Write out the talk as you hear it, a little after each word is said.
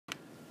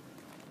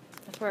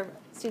where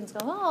students go,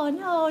 oh,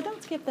 no,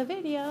 don't skip the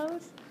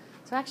videos.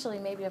 So actually,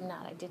 maybe I'm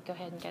not. I did go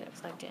ahead and get it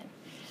plugged in.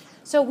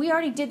 So we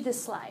already did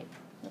this slide.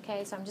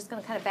 Okay, so I'm just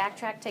going to kind of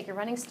backtrack, take a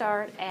running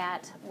start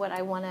at what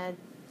I want to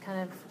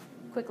kind of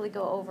quickly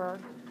go over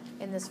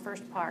in this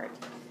first part.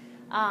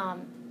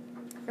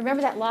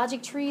 Remember that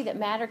logic tree that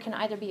matter can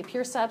either be a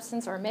pure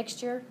substance or a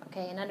mixture?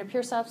 Okay, and under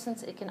pure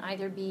substance, it can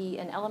either be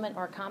an element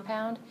or a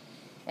compound.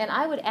 And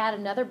I would add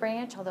another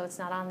branch, although it's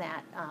not on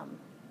that,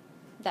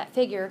 that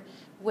figure.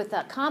 With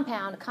a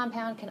compound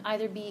can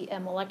either be a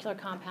molecular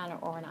compound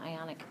or an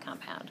ionic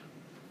compound.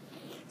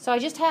 So I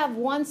just have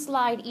one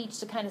slide each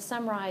to kind of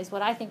summarize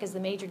what I think is the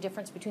major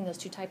difference between those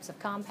two types of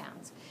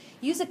compounds.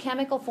 Use a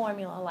chemical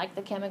formula like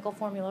the chemical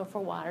formula for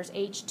water is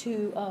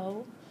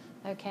H2O.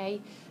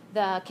 Okay,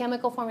 the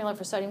chemical formula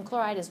for sodium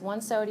chloride is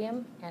 1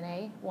 sodium,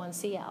 Na, 1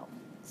 Cl.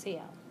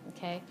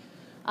 Okay,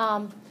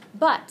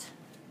 but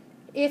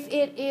if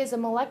it is a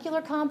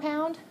molecular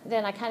compound,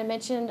 then I kind of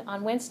mentioned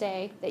on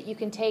Wednesday that you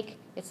can take,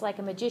 it's like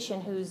a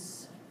magician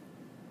who's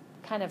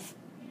kind of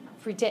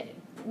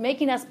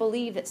making us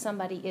believe that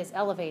somebody is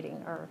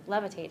elevating or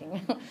levitating,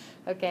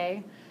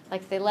 okay?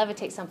 Like if they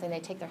levitate something,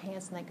 they take their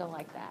hands and they go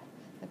like that,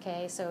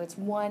 okay? So it's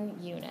one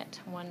unit,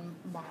 one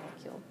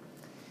molecule.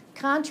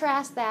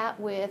 Contrast that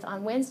with,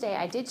 on Wednesday,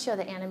 I did show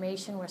the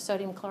animation where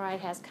sodium chloride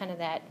has kind of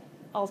that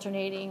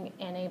alternating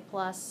Na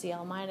plus,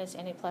 Cl minus,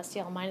 Na plus,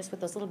 Cl minus with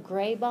those little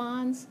gray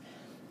bonds,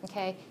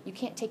 okay? You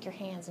can't take your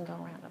hands and go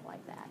around it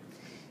like that.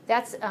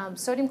 That's,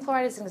 sodium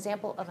chloride is an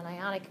example of an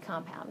ionic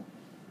compound.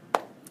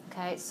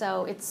 Okay,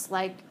 so it's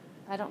like,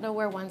 I don't know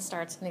where one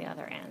starts and the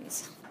other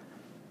ends.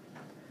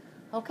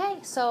 Okay,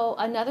 so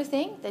another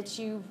thing that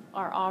you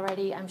are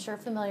already, I'm sure,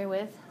 familiar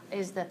with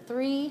is the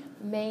 3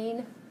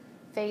 main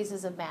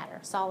phases of matter,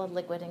 solid,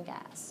 liquid, and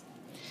gas.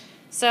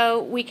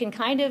 So we can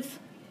kind of,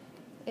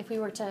 if we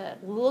were to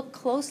look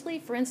closely,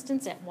 for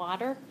instance, at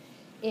water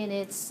in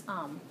its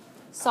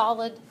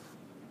solid,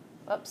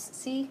 oops,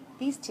 see,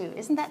 these two,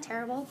 isn't that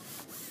terrible?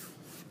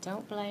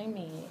 Don't blame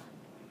me.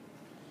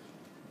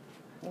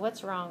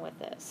 What's wrong with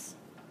this?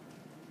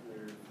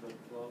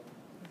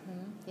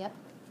 Yep.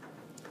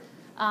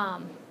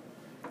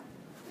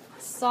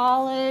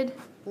 Solid,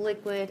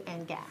 liquid,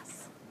 and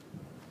gas.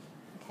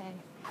 Okay.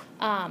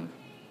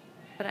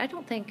 But I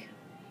don't think,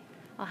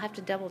 I'll have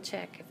to double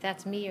check if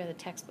that's me or the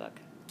textbook.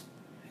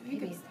 I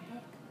think it's the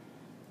book.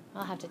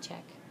 I'll have to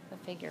check the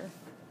figure.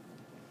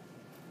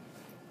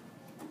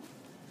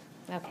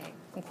 Okay,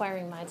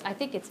 inquiring minds. I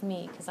think it's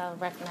me because I'll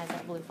recognize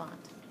that blue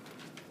font.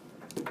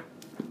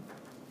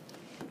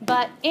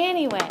 But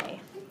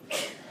anyway,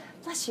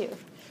 bless you.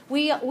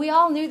 We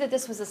all knew that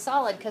this was a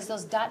solid because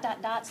those dot,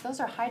 dot, dots, those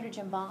are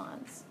hydrogen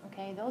bonds.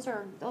 Okay, those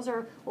are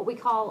what we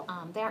call,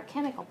 they aren't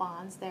chemical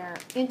bonds, they're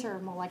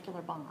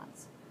intermolecular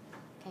bonds.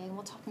 Okay, and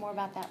we'll talk more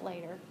about that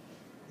later.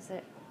 Is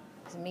it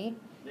me?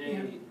 They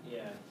didn't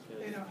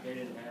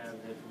have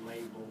it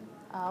labeled.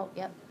 Oh,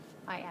 yep,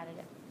 I added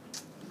it.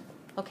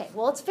 Okay,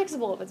 well, it's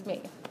fixable if it's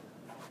me.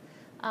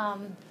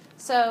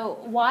 So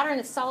water in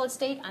its solid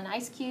state, an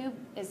ice cube,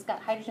 has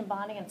got hydrogen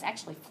bonding, and it's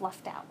actually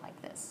fluffed out like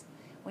this.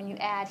 When you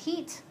add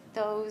heat,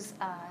 those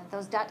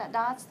dot, dot,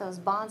 dots, those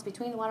bonds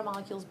between the water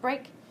molecules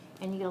break,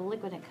 and you get a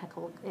liquid, and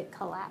it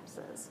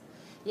collapses.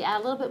 You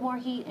add a little bit more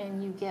heat,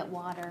 and you get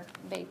water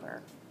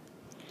vapor.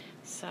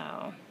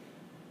 So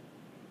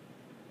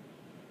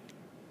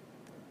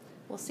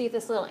we'll see if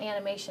this little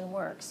animation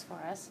works for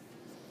us.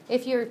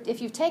 If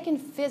you've taken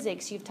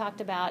physics, you've talked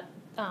about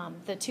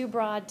the 2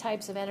 broad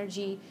types of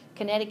energy,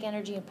 kinetic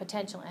energy and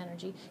potential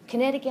energy.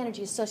 Kinetic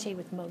energy is associated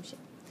with motion.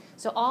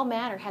 So all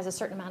matter has a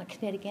certain amount of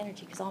kinetic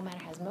energy because all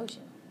matter has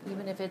motion,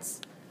 even if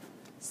it's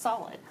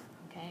solid.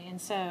 Okay,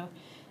 and so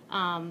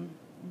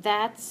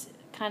that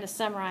kind of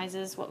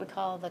summarizes what we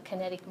call the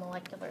kinetic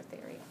molecular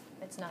theory.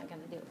 It's not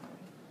going to do it for me.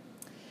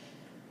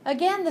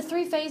 Again, the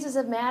 3 phases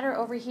of matter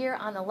over here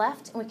on the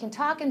left, and we can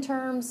talk in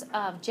terms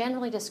of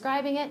generally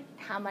describing it,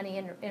 how many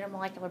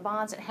intermolecular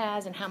bonds it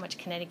has, and how much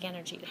kinetic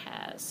energy it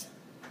has.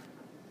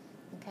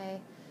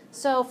 Okay,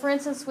 so for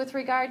instance, with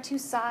regard to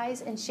size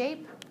and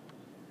shape,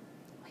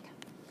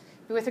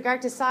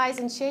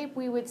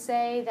 we would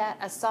say that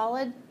a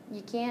solid,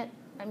 you can't,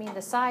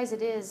 the size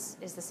it is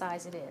the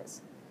size it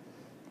is.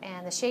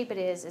 And the shape it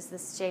is the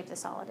shape the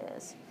solid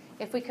is.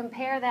 If we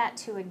compare that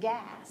to a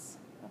gas,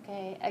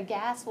 okay, a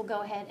gas will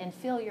go ahead and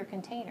fill your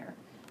container.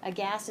 A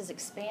gas is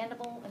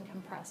expandable and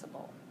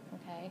compressible,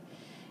 okay?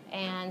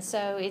 And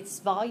so its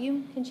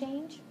volume can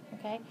change,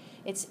 okay?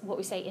 It's what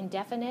we say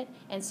indefinite,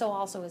 and so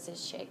also is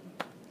its shape.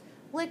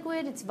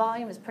 Liquid, its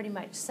volume is pretty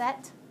much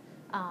set,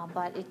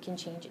 but it can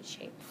change its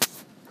shape.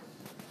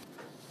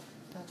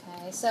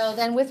 Okay, so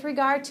then with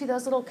regard to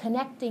those little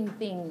connecting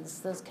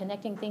things,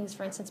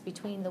 for instance,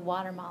 between the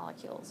water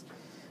molecules,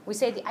 we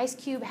say the ice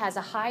cube has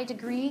a high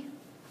degree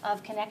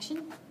of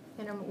connection.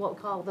 What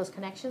we call those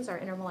connections are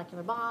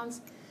intermolecular bonds.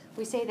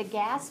 We say the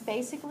gas,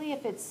 basically,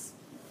 if it's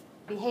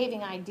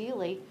behaving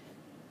ideally,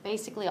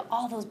 basically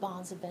all those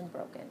bonds have been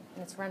broken,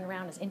 and it's run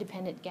around as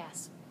independent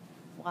gas,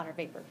 water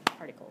vapor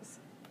particles.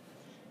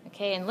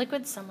 Okay, and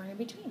liquids somewhere in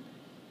between.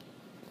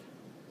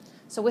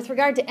 So with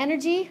regard to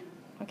energy,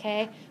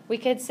 okay, we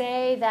could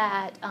say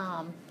that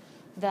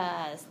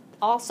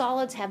all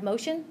solids have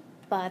motion,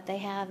 but they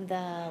have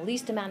the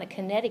least amount of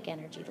kinetic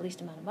energy, the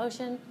least amount of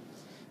motion.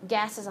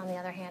 Gases, on the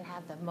other hand,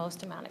 have the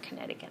most amount of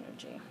kinetic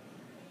energy.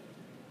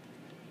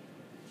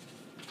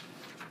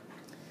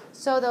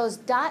 So those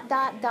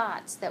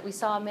dots that we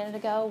saw a minute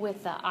ago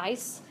with the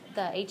ice,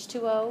 the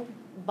H2O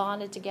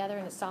bonded together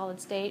in a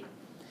solid state,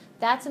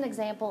 that's an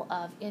example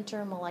of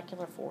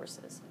intermolecular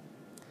forces.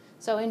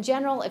 So in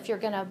general, if you're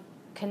going to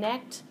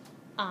connect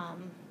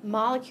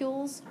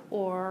molecules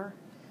or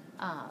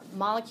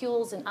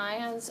molecules and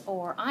ions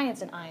or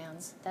ions and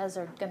ions, those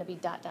are going to be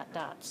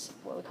dots,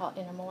 what we call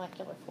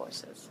intermolecular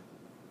forces.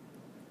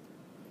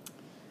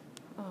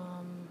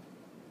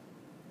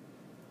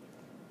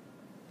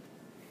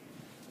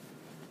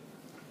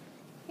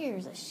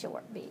 Here's a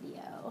short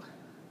video.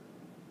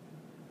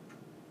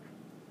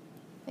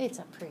 It's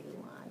a pretty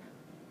one.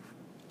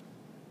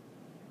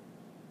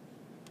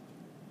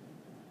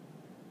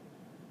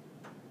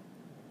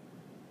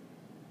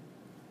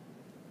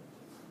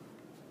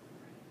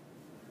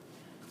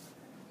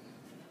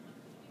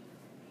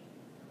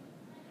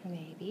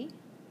 Maybe.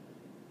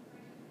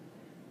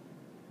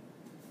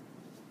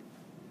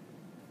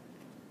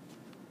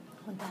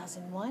 One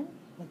 1001,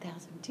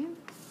 1002.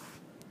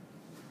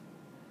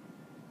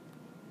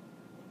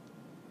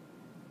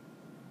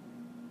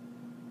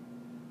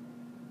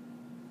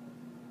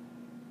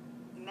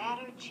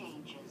 Matter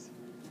changes.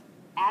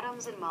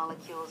 Atoms and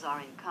molecules are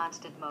in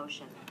constant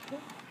motion.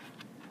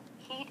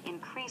 Heat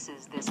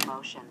increases this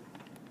motion.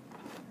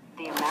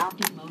 The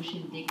amount of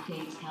motion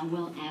dictates how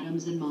well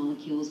atoms and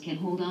molecules can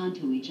hold on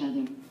to each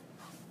other.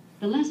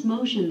 The less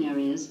motion there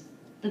is,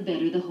 the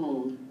better the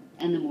hold,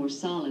 and the more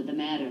solid the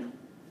matter.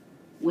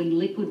 When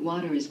liquid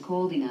water is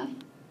cold enough,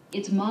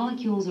 its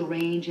molecules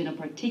arrange in a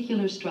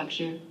particular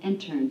structure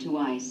and turn to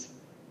ice.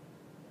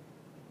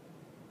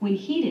 When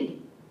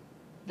heated,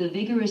 the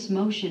vigorous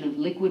motion of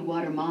liquid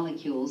water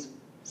molecules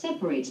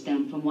separates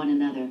them from one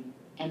another,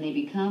 and they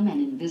become an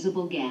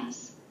invisible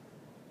gas.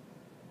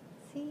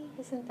 See,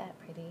 isn't that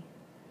pretty?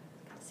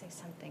 I'm going to say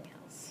something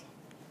else.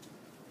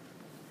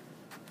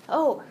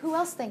 Oh, who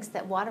else thinks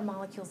that water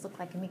molecules look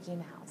like a Mickey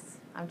Mouse?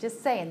 I'm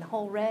just saying, the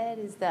whole red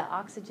is the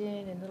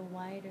oxygen and little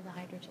white are the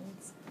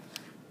hydrogens.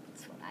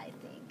 That's what I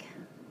think.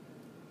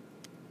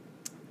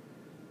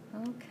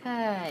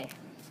 Okay.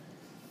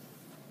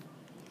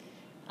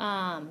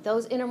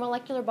 Those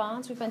intermolecular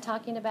bonds we've been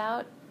talking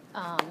about,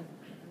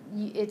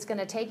 it's going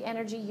to take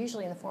energy,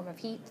 usually in the form of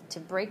heat, to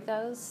break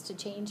those, to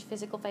change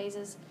physical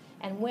phases.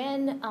 And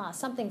when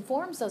something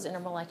forms those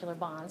intermolecular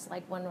bonds,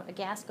 like when a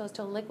gas goes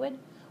to a liquid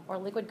or a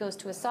liquid goes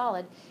to a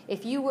solid,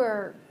 if you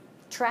were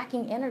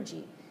tracking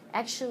energy,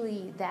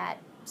 actually that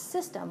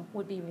system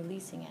would be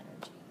releasing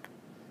energy,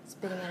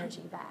 spitting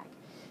energy back.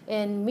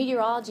 In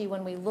meteorology,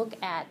 when we look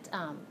at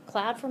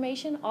cloud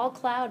formation, all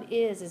cloud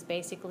is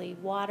basically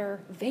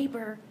water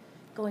vapor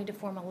going to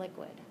form a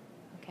liquid,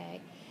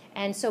 okay?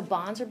 And so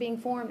bonds are being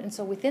formed, and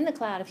so within the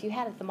cloud, if you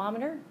had a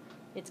thermometer,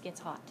 it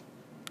gets hot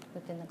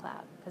within the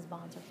cloud because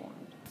bonds are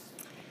formed.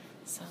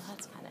 So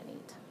that's kind of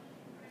neat.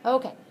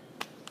 Okay.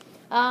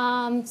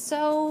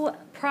 So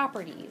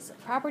properties.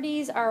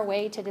 Properties are a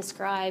way to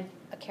describe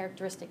a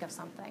characteristic of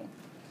something.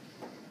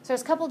 So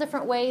there's a couple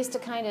different ways to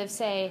kind of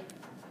say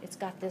it's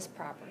got this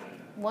property.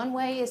 One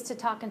way is to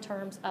talk in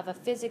terms of a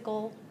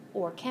physical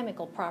or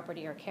chemical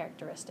property or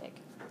characteristic.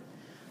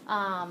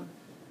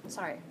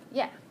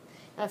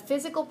 A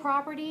physical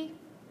property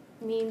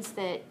means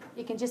that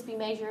it can just be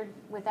measured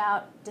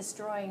without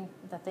destroying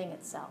the thing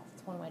itself.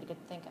 It's one way to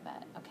think of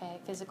it, okay?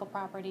 Physical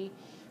property.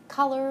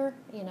 Color,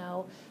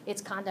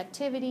 its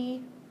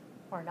conductivity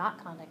or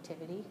not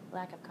conductivity,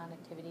 lack of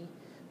conductivity.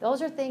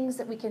 Those are things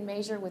that we can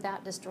measure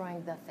without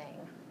destroying the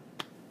thing.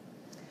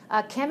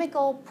 A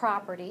chemical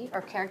property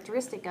or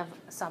characteristic of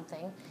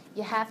something,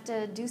 you have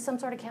to do some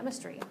sort of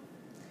chemistry.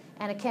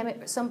 And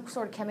some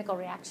sort of chemical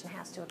reaction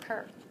has to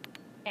occur.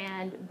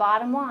 And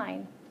bottom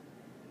line,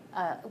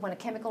 when a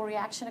chemical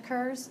reaction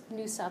occurs,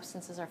 new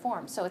substances are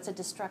formed. So it's a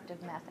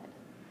destructive method.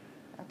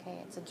 Okay,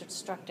 it's a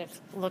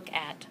destructive look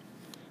at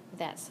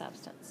that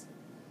substance.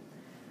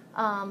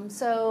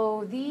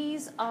 So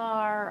these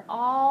are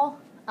all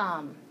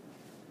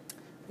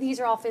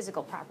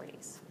physical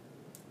properties.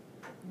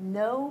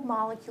 No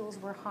molecules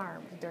were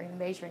harmed during the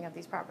measuring of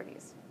these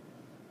properties.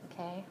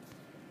 Okay.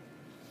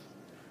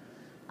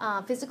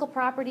 Physical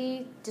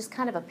property, just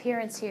kind of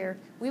appearance here.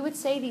 We would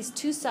say these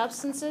two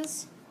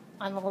substances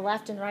on the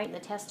left and right in the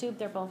test tube,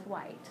 they're both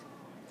white.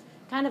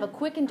 Kind of a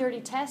quick and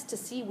dirty test to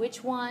see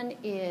which one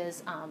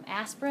is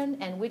aspirin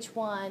and which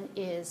one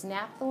is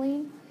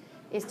naphthalene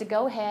is to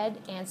go ahead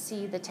and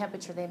see the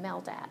temperature they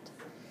melt at.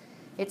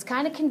 It's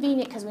kind of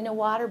convenient because we know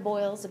water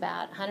boils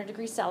about 100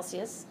 degrees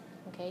Celsius,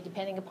 okay,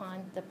 depending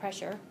upon the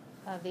pressure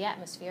of the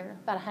atmosphere,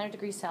 about 100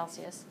 degrees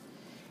Celsius.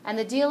 And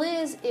the deal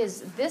is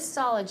this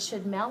solid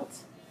should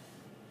melt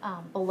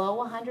below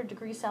 100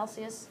 degrees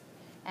Celsius,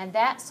 and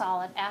that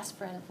solid,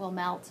 aspirin, will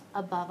melt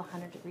above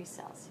 100 degrees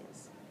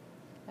Celsius.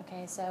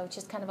 Okay, so it's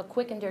just kind of a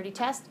quick and dirty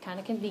test, kind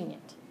of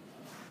convenient.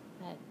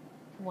 that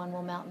one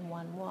will melt and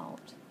one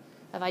won't,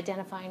 of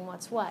identifying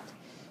what's what.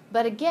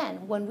 But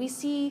again, when we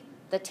see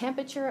the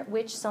temperature at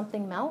which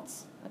something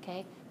melts,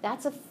 okay,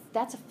 that's a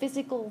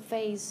physical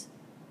phase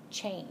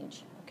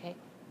change, okay?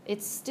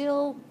 It's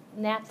still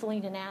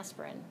naphthalene and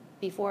aspirin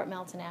before it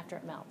melts and after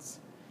it melts.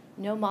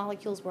 No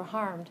molecules were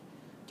harmed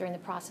during the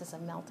process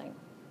of melting.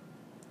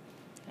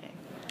 Okay.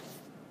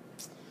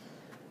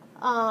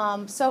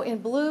 So in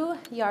blue,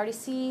 you already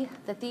see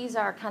that these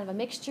are kind of a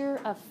mixture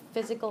of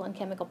physical and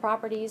chemical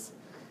properties.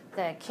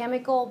 The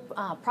chemical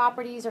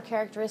properties or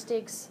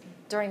characteristics,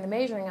 during the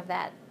measuring of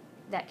that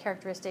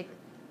characteristic,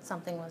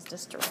 something was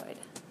destroyed.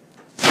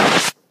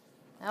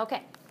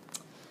 Okay.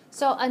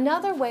 So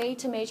another way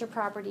to measure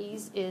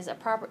properties is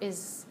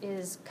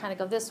kind of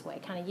go this way,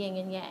 kind of yin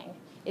and yang.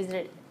 Is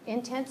it an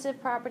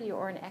intensive property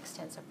or an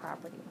extensive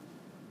property?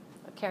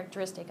 A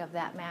characteristic of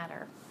that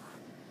matter.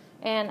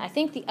 And I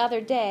think the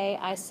other day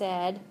I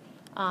said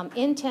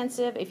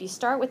intensive, if you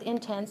start with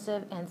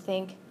intensive and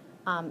think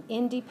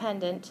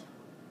independent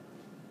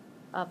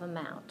of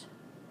amount.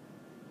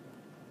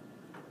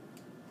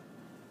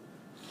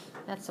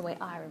 That's the way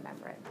I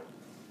remember it.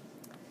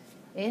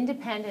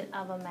 Independent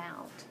of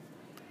amount.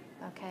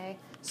 Okay?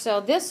 So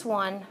this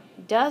one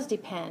does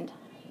depend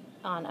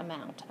on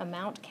amount.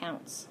 Amount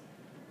counts.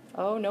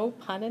 Oh, no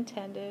pun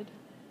intended.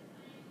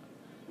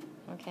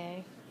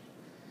 Okay?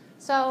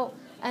 So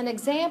an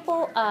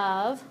example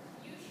of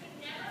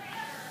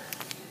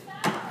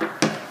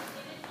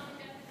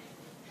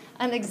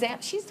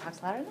she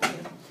talks louder than you.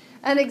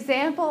 An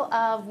example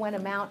of when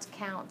amount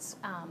counts,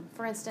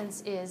 for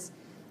instance, is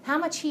how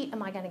much heat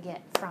am I going to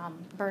get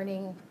from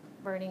burning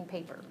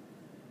paper?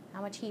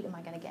 How much heat am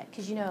I going to get?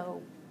 Because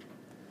you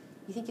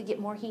think you get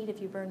more heat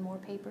if you burn more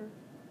paper?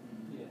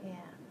 Yeah.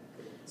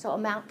 So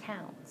amount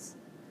counts.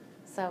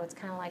 So it's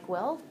kind of like,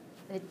 well,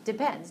 it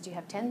depends. Do you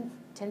have 10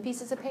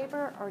 pieces of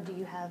paper or do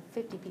you have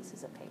 50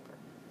 pieces of paper?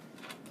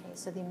 Okay,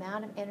 so the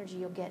amount of energy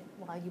you'll get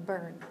while you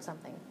burn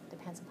something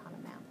depends upon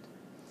amount.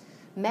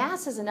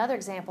 Mass is another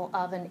example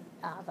of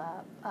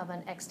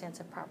an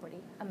extensive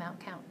property. Amount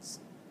counts.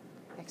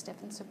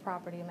 Extensive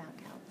property, amount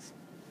counts.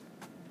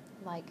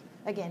 Like,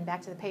 again,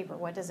 back to the paper.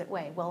 What does it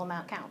weigh? Well,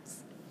 amount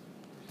counts.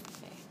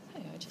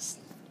 Okay, I just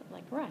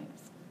like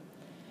rhymes.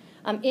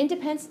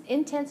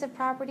 Intensive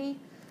property.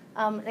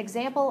 An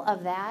example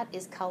of that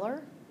is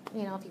color.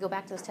 If you go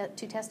back to those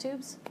two test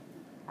tubes,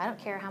 I don't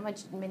care how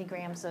many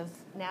grams of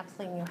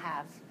naphthalene you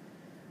have,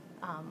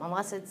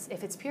 unless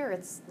if it's pure,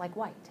 it's like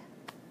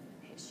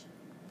white-ish.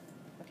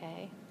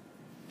 Okay.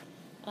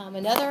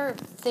 Another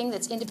thing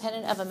that's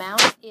independent of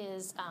amount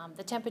is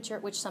the temperature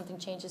at which something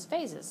changes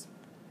phases.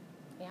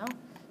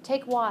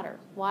 Take water.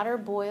 Water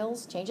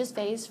boils, changes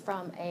phase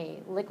from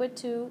a liquid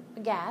to a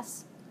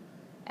gas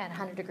at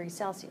 100 degrees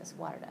Celsius.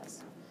 Water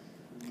does.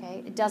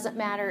 Okay. It doesn't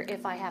matter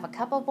if I have a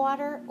cup of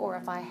water or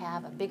if I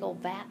have a big old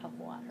vat of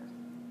water.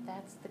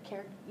 That's the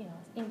it's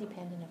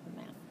independent of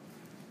amount.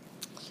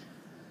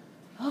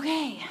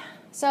 Okay.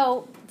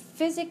 So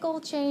physical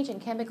change and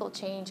chemical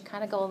change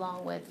kind of go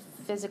along with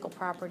physical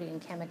property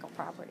and chemical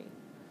property.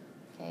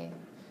 Okay.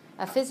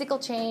 A physical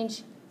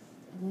change,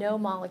 no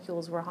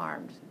molecules were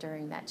harmed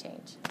during that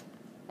change.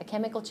 A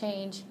chemical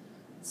change,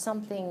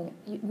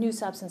 new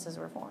substances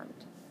were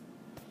formed.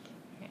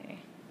 Okay.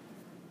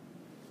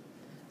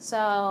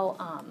 So,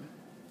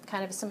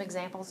 kind of some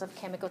examples of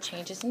chemical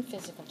changes and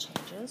physical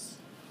changes.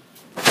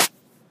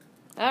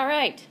 All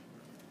right.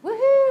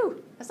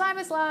 Woohoo!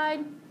 Assignment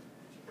slide.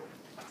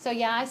 So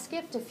yeah, I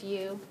skipped a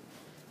few.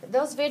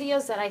 Those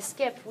videos that I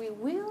skipped, we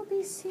will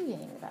be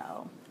seeing,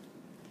 though.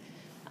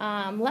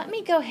 Let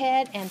me go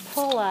ahead and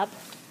pull up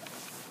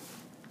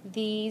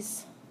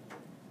these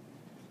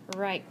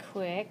right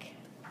quick.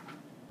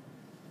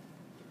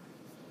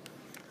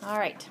 All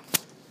right.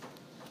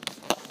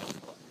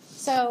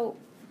 So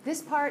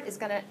this part is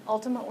going to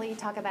ultimately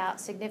talk about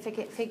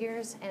significant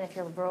figures, and if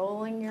you're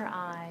rolling your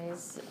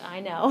eyes, I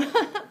know.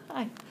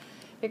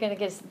 You're going to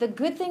get the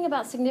good thing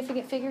about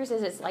significant figures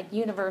is it's like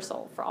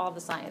universal for all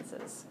the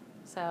sciences.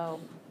 So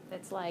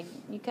it's like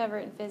you cover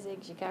it in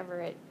physics, you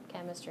cover it in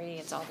chemistry,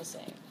 it's all the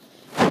same.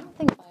 I don't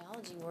think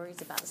biology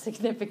worries about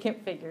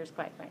significant figures,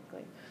 quite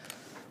frankly.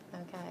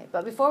 Okay,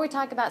 but before we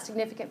talk about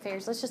significant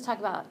figures, let's just talk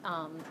about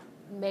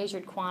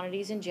measured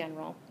quantities in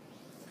general.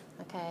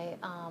 Okay,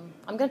 I'm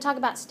going to talk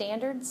about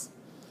standards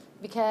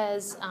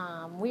because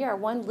we are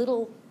one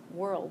little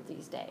world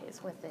these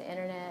days with the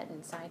internet,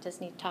 and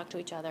scientists need to talk to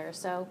each other.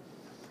 So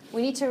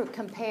we need to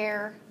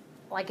compare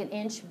like an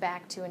inch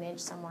back to an inch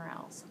somewhere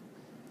else.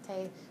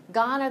 Okay,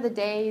 gone are the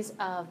days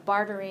of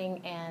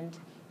bartering and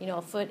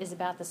a foot is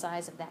about the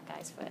size of that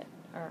guy's foot,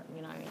 or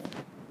what I mean.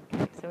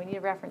 Okay, so we need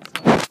a reference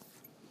point.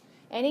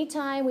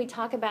 Anytime we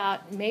talk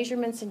about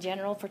measurements in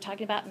general, if we're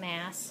talking about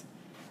mass,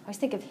 I always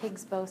think of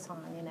Higgs boson.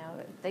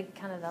 They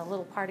kind of the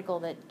little particle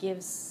that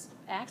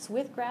acts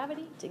with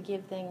gravity to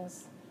give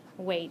things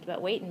weight,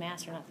 but weight and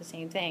mass are not the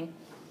same thing.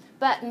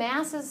 But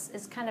mass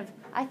is kind of,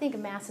 I think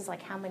of mass as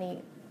like how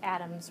many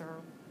atoms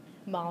or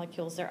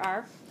molecules there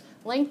are.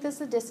 Length is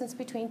the distance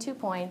between 2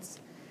 points.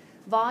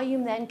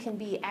 Volume then can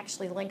be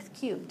actually length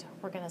cubed.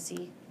 We're going to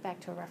see back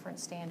to a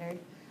reference standard.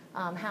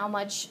 How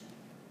much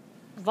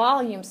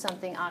volume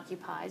something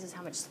occupies is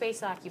how much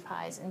space it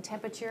occupies. And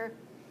temperature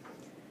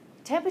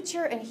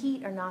and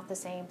heat are not the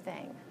same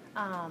thing.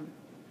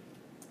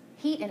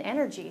 Heat and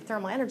energy,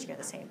 thermal energy, are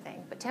the same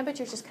thing, but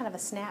temperature is just kind of a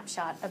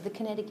snapshot of the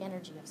kinetic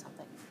energy of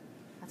something.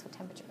 That's what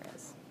temperature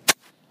is.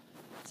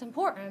 It's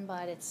important,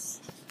 but it's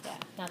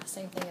not the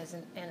same thing as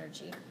an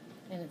energy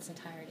in its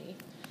entirety.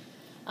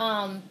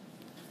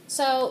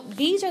 So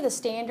these are the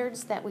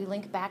standards that we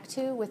link back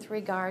to with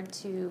regard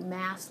to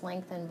mass,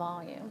 length, and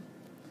volume.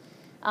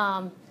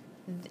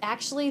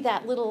 Actually,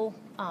 that little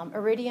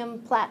iridium,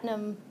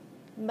 platinum,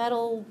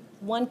 metal,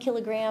 1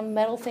 kilogram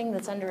metal thing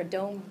that's under a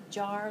dome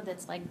jar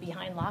that's like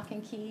behind lock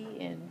and key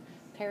in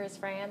Paris,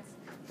 France,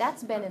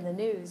 that's been in the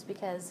news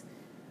because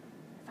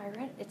if I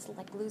read it, it's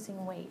like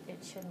losing weight.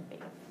 It shouldn't be.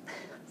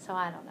 So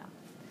I don't know.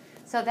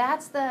 So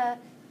that's the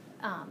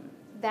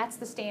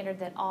standard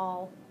that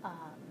all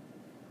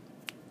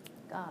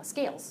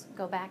scales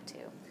go back to.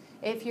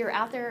 If you're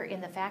out there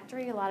in the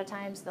factory, a lot of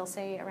times they'll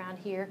say around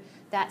here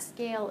that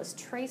scale is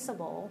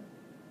traceable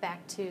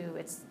back to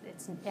it's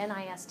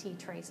NIST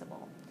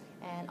traceable,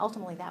 and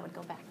ultimately that would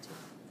go back to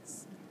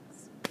this.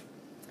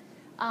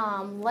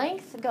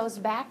 Length goes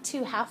back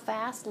to how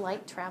fast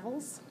light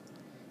travels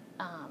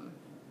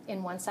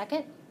in 1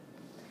 second.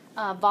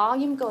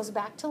 Volume goes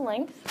back to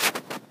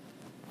length.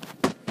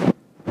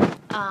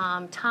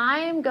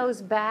 Time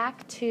goes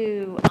back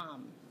to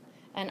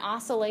an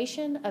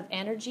oscillation of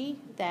energy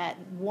that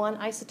one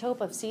isotope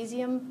of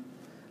cesium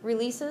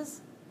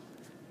releases.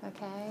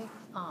 Okay,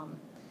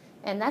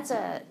 and that's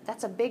a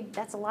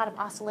lot of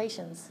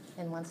oscillations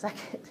in 1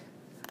 second.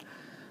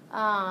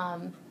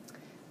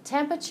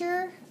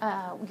 Temperature,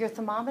 your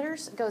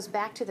thermometers, goes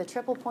back to the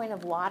triple point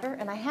of water,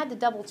 and I had to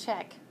double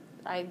check.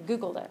 I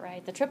Googled it,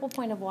 right? The triple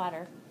point of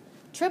water.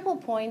 Triple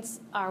points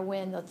are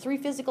when the 3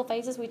 physical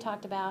phases we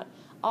talked about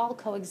all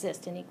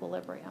coexist in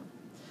equilibrium.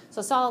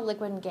 So solid,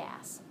 liquid, and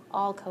gas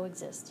all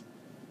coexist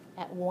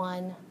at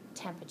one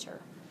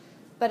temperature.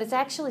 But it's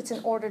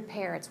an ordered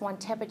pair. It's one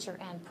temperature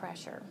and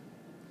pressure.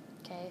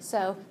 Okay,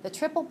 so the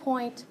triple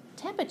point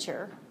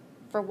temperature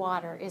for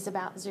water is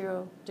about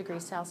 0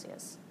 degrees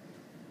Celsius,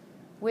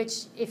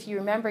 which, if you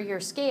remember your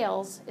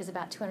scales, is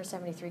about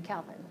 273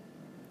 Kelvin.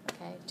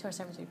 Okay,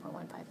 273.15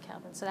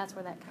 Kelvin. So that's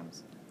where that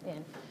comes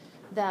in.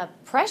 The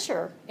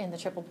pressure in the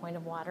triple point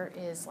of water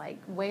is like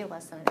way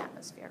less than an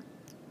atmosphere.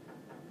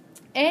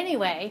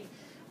 Anyway,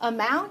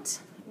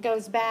 amount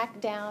goes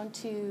back down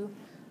to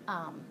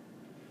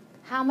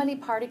how many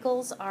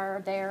particles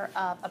are there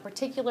of a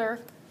particular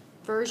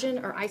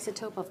version or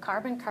isotope of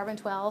carbon,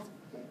 carbon-12,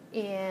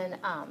 in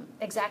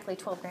exactly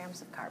 12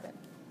 grams of carbon.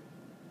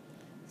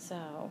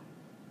 So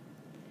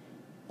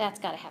that's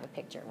got to have a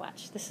picture.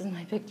 Watch, this is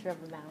my picture of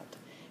amount.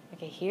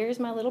 Okay, here's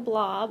my little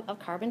blob of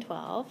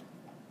carbon-12.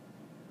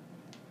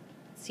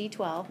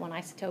 C12, one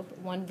isotope,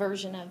 one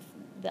version of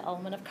the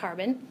element of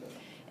carbon,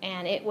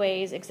 and it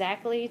weighs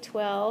exactly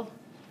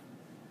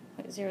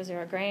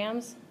 12.00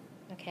 grams,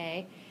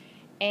 okay,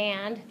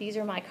 and these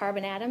are my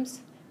carbon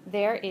atoms.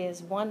 There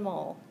is 1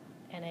 mole,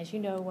 and as you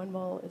know, 1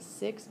 mole is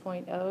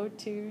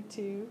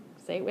 6.022,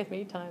 say it with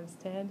me, times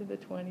 10 to the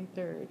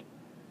 23rd,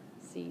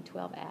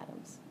 C12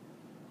 atoms.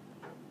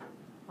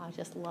 I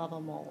just love a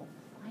mole.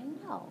 I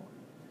know.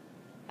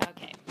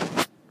 Okay.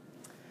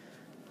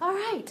 All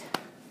right.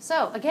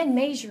 So, again,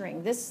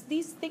 measuring.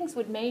 These things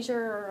would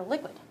measure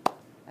liquid,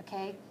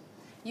 okay?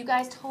 You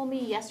guys told me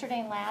yesterday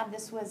in lab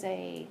this was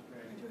a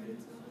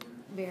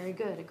very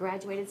good, a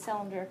graduated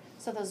cylinder.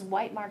 So those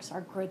white marks are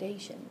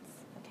gradations,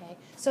 okay?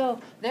 So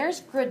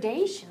there's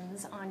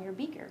gradations on your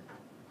beaker,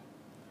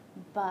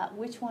 but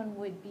which one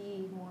would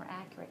be more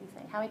accurate, you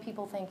think? How many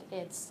people think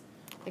it's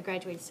the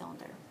graduated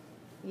cylinder?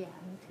 Yeah,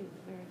 me too.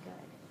 Very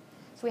good.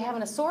 So we have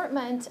an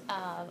assortment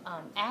of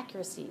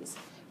accuracies.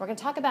 We're going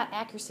to talk about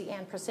accuracy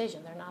and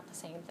precision. They're not the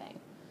same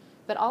thing.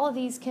 But all of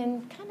these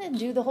can kind of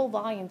do the whole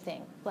volume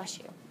thing. Bless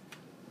you.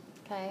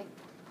 Okay?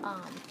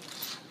 All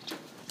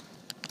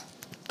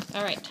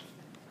right.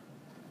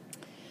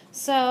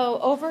 So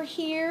over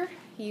here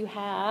you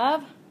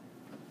have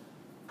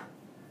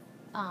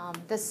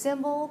the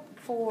symbol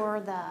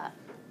for the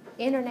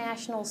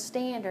international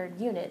standard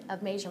unit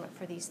of measurement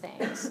for these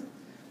things.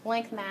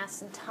 Length,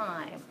 mass, and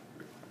time.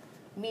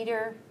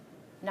 Meter,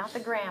 not the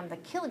gram, the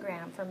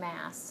kilogram for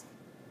mass.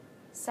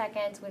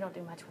 Seconds, we don't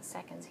do much with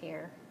seconds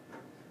here.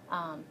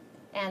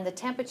 And the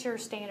temperature,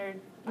 standard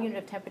unit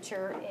of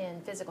temperature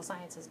in physical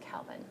science is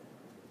Kelvin.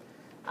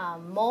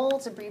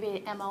 Moles,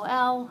 abbreviated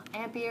MOL.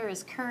 Ampere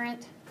is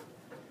current.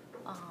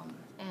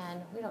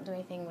 And we don't do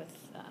anything with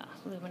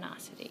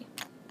luminosity.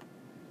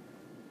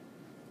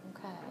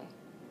 Okay.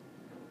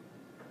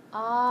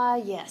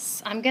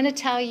 Yes, I'm going to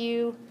tell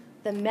you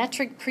the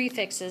metric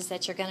prefixes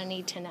that you're going to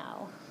need to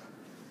know.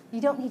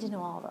 You don't need to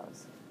know all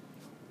those.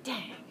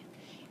 Dang.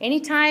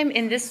 Anytime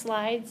in this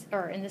slides,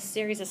 or in this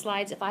series of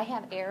slides, if I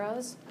have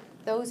arrows,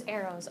 those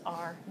arrows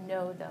are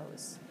know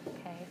those,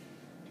 okay?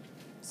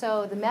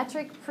 So the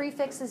metric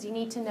prefixes you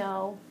need to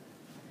know.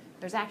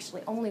 There's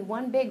actually only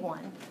one big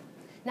one.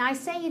 Now, I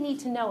say you need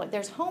to know it.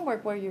 There's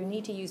homework where you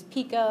need to use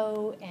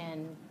pico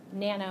and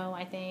nano,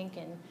 I think,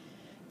 and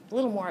a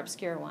little more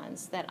obscure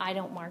ones that I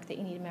don't mark that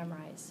you need to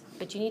memorize.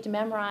 But you need to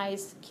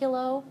memorize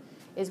kilo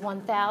is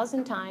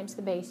 1,000 times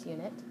the base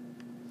unit.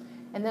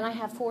 And then I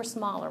have 4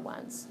 smaller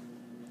ones: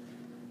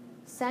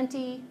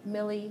 centi,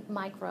 milli,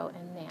 micro,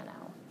 and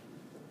nano.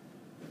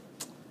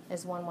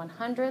 Is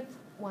 1/100th,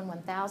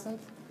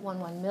 1/1000th,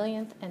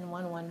 1/1,000,000th, and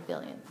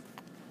 1/1,000,000,000th.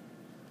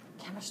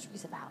 Chemistry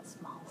is about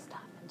small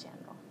stuff in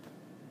general.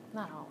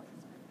 Not always.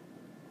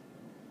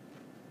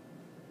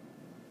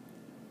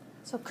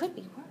 So it could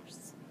be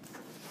worse.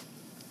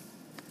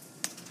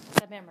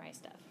 But memorize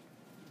stuff.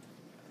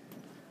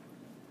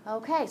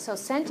 Okay, so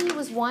centi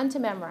was 1 to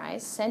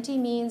memorize. Centi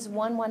means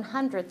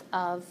 1/100th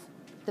of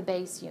the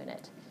base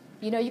unit.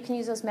 You know you can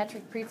use those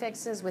metric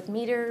prefixes with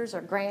meters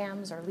or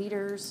grams or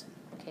liters.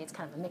 Okay, it's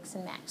kind of a mix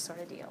and match sort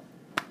of deal.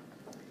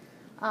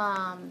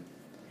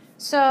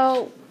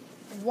 So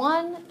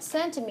 1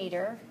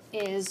 centimeter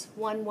is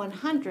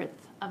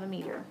 1/100th of a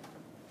meter.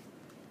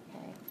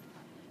 Okay.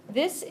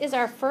 This is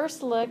our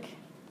first look.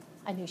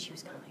 I knew she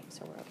was coming,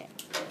 so we're okay.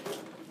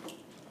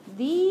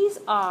 These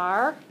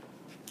are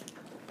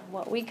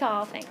what we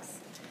call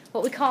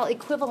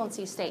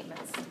equivalency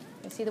statements.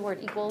 You see the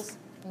word equals?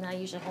 And I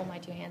usually hold my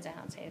 2 hands out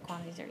and say the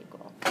quantities are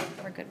equal.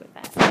 We're good with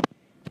that.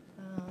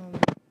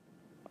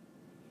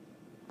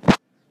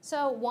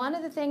 So one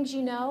of the things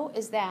you know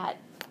is that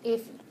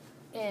if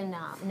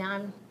now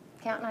I'm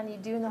counting on you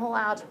doing the whole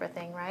algebra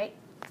thing, right?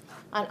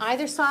 On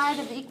either side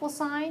of the equal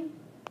sign,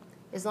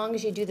 as long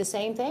as you do the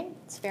same thing,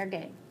 it's fair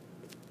game.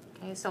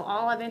 Okay, so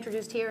all I've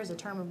introduced here is a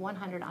term of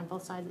 100 on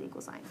both sides of the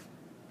equal sign.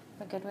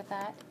 We're good with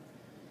that?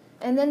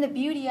 And then the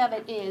beauty of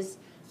it is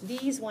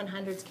these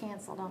 100s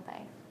cancel, don't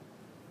they?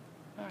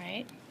 All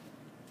right.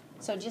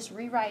 So just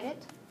rewrite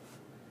it.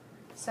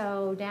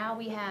 So now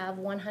we have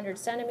 100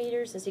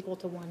 centimeters is equal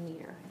to 1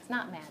 meter. It's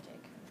not magic,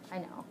 I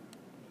know.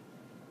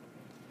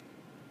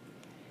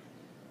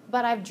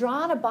 But I've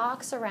drawn a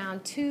box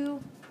around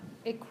 2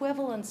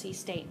 equivalency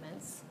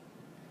statements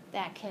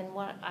that can,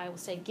 what I will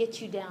say,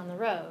 get you down the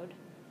road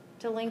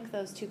to link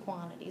those 2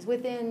 quantities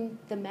within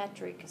the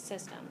metric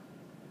system.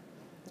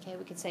 Okay,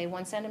 we could say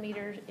 1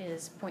 centimeter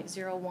is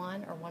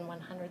 0.01 or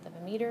 1/100th of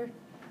a meter,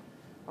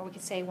 or we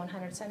could say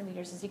 100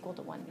 centimeters is equal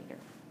to 1 meter.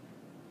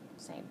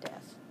 Same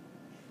diff.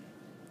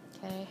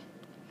 Okay.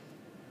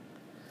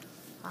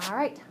 All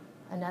right,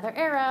 another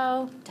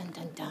arrow. Dun,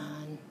 dun,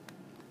 dun.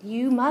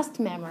 You must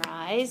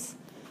memorize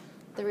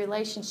the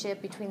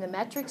relationship between the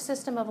metric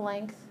system of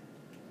length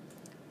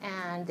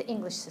and the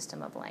English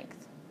system of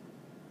length.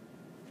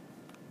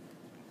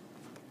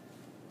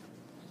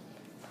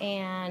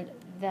 And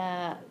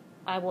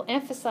I will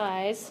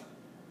emphasize,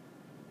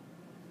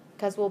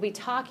 because we'll be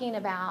talking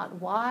about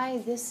why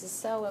this is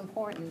so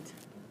important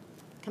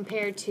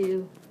compared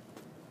to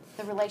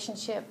the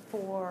relationship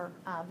for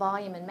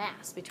volume and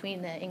mass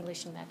between the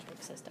English and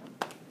metric system.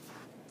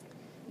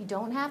 You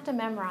don't have to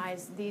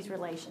memorize these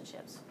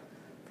relationships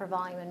for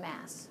volume and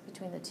mass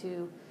between the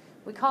 2.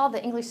 We call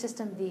the English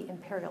system the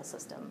imperial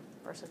system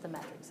versus the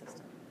metric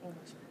system,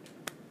 English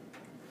metric.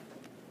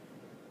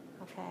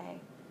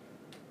 Okay.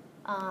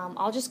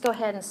 I'll just go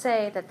ahead and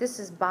say that this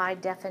is by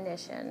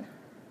definition.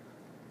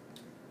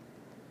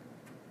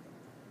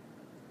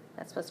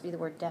 That's supposed to be the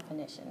word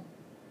definition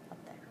up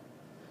there.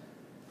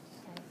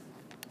 Okay.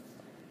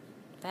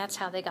 That's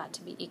how they got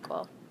to be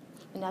equal.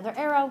 Another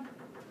arrow.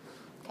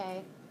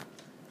 Okay.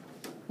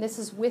 This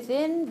is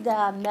within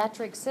the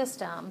metric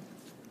system,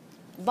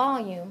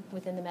 volume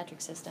within the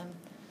metric system.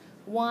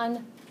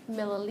 1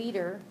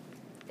 milliliter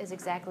is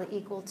exactly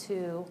equal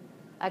to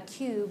a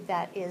cube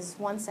that is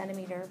 1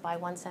 centimeter by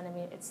 1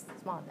 centimeter. It's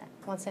smaller than that.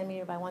 1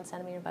 centimeter by 1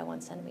 centimeter by 1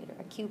 centimeter.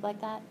 A cube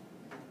like that.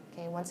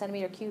 Okay, 1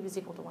 centimeter cube is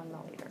equal to 1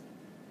 milliliter.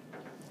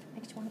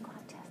 Makes you want to go out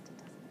and test it,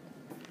 doesn't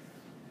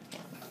it?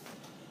 Yeah.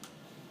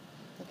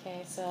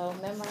 Okay, so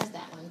memorize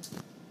that one.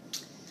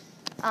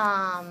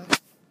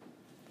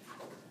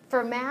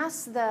 For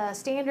mass, the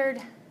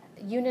standard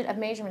unit of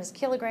measurement is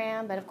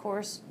kilogram, but of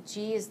course,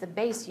 G is the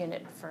base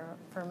unit for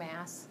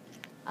mass.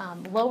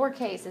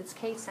 Lowercase, it's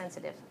case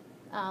sensitive.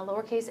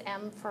 Lowercase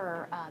m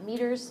for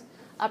meters,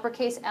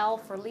 uppercase L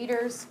for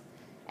liters,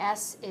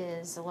 S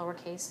is a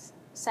lowercase,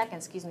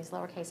 is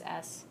lowercase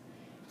s.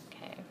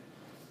 Okay.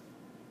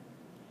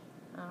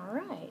 All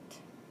right.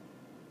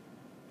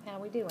 How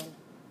we doing?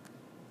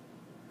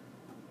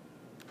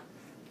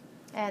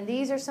 And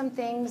these are some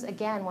things,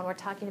 again, when we're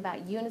talking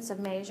about units of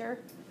measure.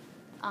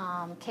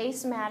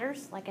 Case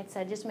matters, like I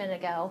said just a minute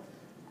ago.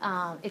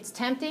 It's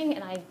tempting,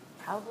 and I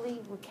probably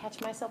would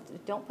catch myself,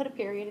 don't put a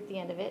period at the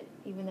end of it,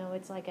 even though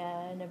it's like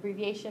an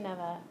abbreviation of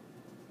a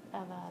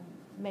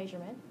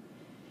measurement.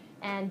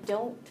 And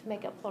don't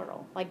make it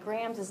plural. Like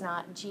grams is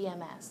not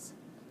GMS.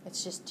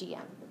 It's just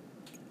GM.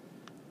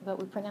 But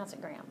we pronounce it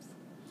grams.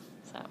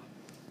 So,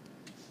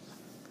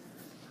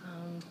 a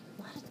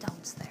lot of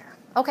don'ts there.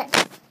 Okay.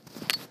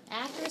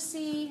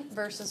 Accuracy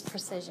versus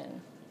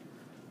precision.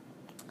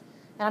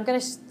 And I'm going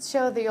to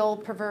show the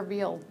old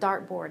proverbial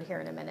dartboard here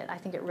in a minute. I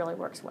think it really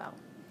works well.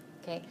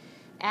 Okay,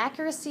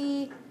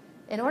 accuracy.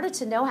 In order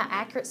to know how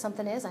accurate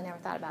something is, I never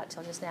thought about it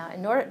till just now.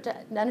 In order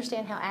to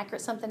understand how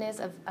accurate something is,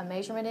 of a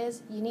measurement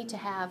is, you need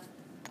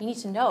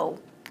to know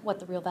what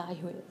the real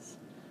value is.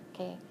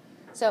 Okay,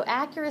 so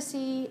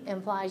accuracy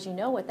implies you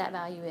know what that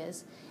value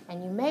is,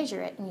 and you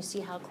measure it, and you see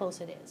how close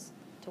it is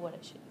to what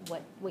it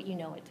should, what you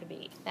know it to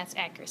be. That's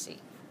accuracy.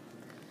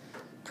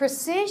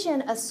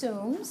 Precision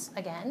assumes,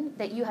 again,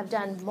 that you have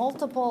done more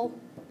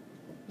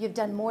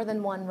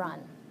than one run.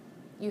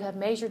 You have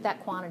measured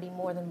that quantity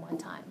more than one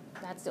time.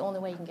 That's the only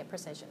way you can get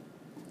precision.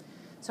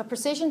 So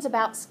precision's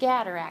about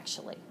scatter,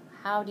 actually.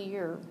 How do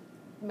your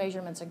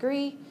measurements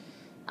agree?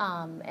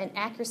 And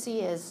accuracy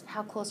is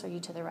how close are you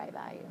to the right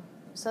value.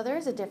 So there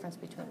is a difference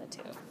between the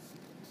two.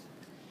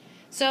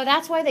 So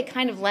that's why they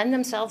kind of lend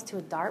themselves to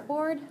a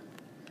dartboard,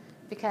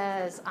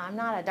 because I'm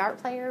not a dart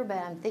player, but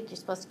I think you're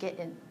supposed to get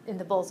in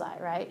the bullseye,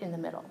 right, in the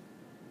middle.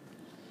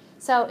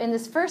 So in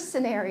this first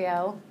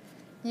scenario,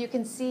 you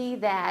can see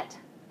that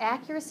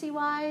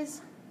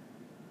accuracy-wise,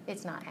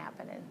 it's not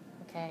happening,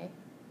 okay?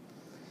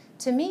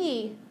 To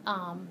me,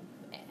 and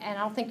I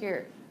don't think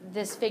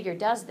this figure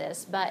does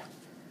this, but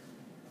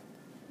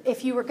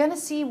if you were going to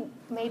see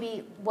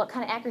maybe what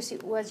kind of accuracy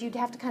it was, you'd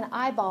have to kind of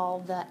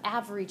eyeball the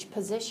average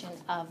position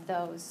of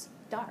those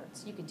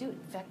darts. You could do it in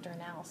vector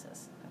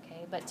analysis,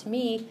 okay? But to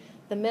me,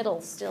 the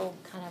middle still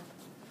kind of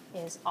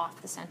is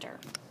off the center.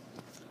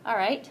 All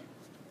right.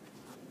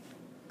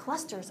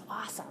 Cluster is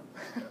awesome,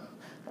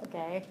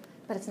 okay?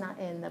 But it's not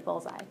in the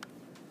bullseye.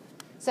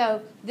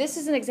 So this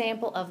is an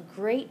example of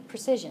great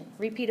precision,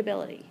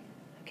 repeatability,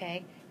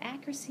 okay?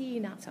 Accuracy,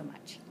 not so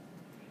much.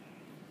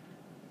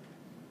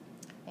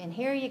 And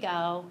here you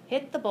go,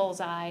 hit the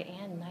bullseye,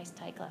 and nice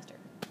tight cluster.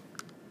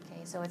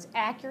 Okay, so it's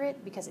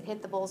accurate because it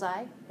hit the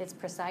bullseye. It's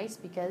precise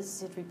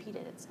because it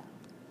repeated itself.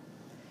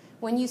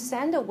 When you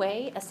send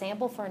away a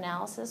sample for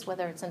analysis,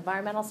 whether it's an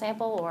environmental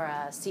sample or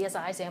a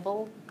CSI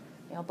sample,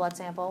 blood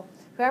sample,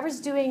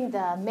 whoever's doing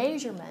the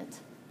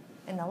measurement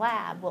in the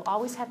lab will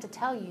always have to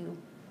tell you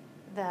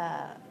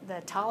the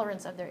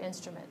tolerance of their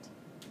instrument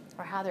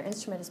or how their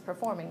instrument is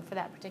performing for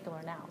that particular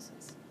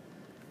analysis.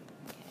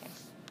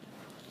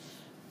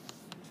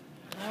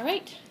 All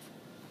right.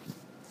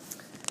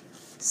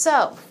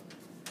 So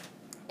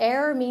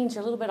error means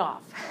you're a little bit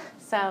off.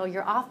 So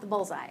you're off the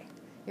bullseye.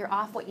 You're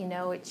off what you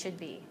know it should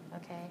be,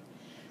 okay?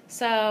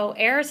 So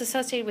error is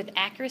associated with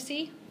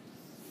accuracy,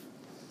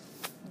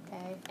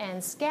 okay?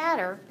 And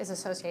scatter is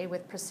associated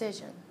with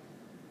precision.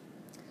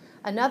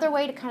 Another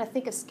way to kind of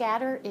think of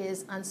scatter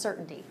is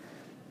uncertainty,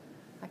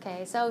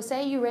 okay? So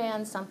say you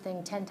ran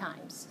something 10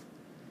 times,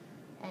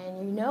 and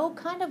you know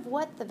kind of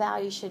what the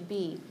value should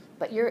be,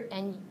 but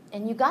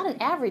and you got an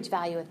average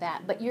value at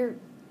that, but your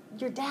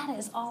data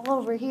is all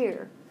over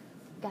here.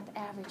 You got the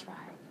average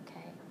right,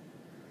 okay?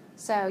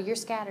 So your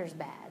scatter's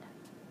bad.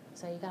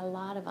 So you got a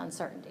lot of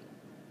uncertainty,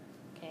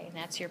 okay? And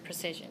that's your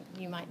precision.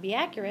 You might be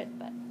accurate,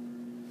 but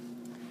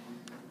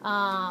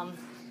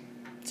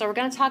so we're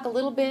going to talk a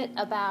little bit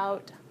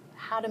about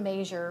how to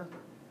measure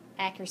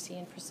accuracy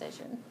and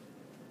precision.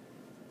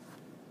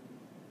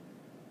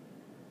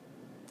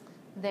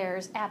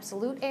 There's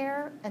absolute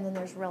error, and then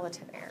there's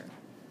relative error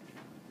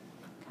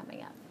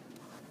coming up.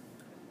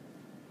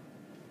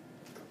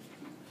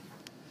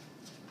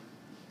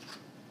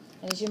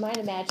 And as you might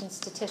imagine,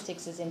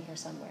 statistics is in here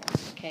somewhere,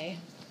 okay?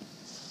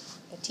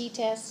 The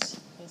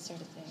t-test, this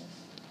sort of thing.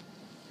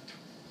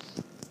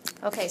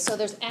 Okay, so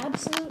there's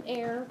absolute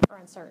error or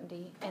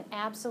uncertainty and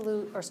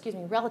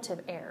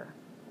relative error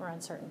or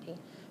uncertainty.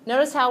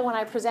 Notice how when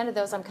I presented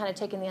those, I'm kind of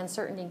taking the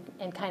uncertainty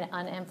and kind of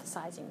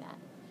unemphasizing that,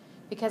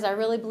 because I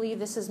really believe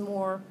this is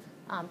more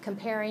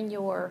comparing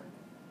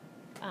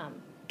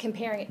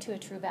it to a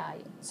true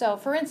value. So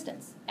for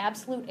instance,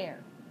 absolute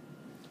error.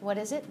 What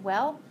is it?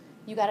 Well,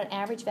 you got an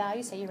average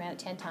value, say you ran it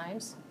 10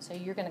 times, so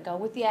you're going to go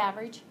with the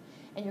average,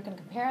 and you're going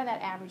to compare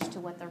that average to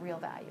what the real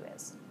value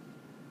is.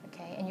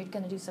 Okay, and you're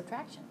going to do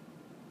subtraction.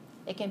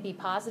 It can be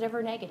positive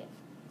or negative.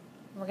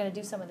 And we're going to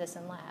do some of this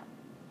in lab.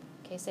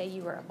 Okay, say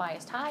you were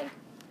biased high,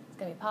 it's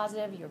going to be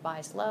positive. You were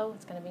biased low,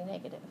 it's going to be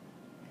negative.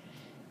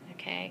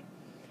 Okay.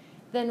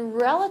 Then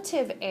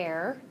relative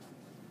error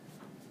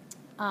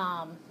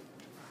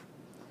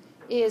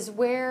is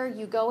where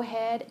you go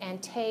ahead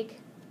and take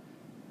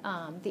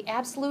the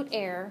absolute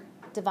error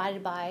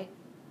divided by,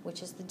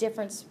 which is the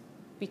difference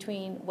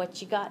between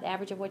what you got,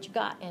 average of what you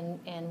got,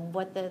 and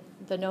what the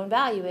known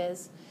value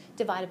is,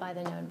 divided by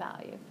the known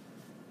value.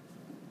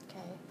 Okay.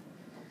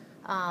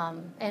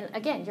 And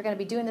again, you're going to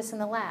be doing this in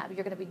the lab.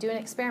 You're going to be doing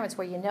experiments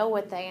where you know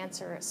what the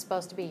answer is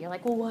supposed to be. You're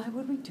like, well, why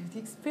would we do the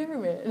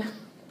experiment?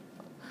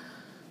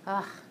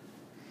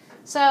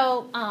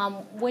 So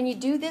when you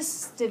do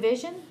this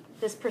division,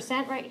 this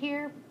percent right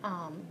here,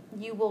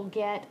 you will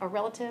get a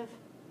relative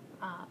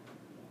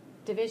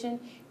division.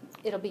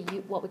 It'll be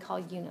what we call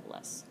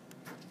unitless.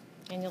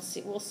 And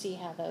we'll see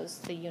how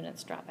the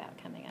units drop out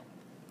coming up.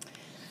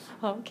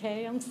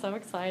 Okay, I'm so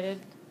excited.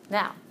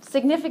 Now,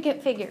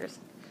 significant figures.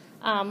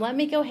 Let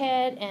me go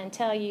ahead and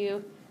tell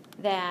you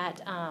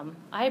that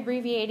I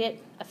abbreviate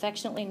it,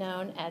 affectionately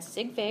known as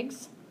sig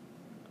figs.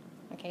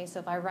 Okay, so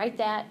if I write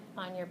that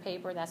on your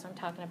paper, that's what I'm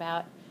talking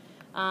about.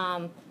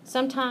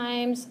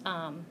 Sometimes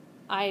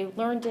I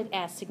learned it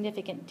as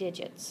significant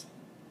digits.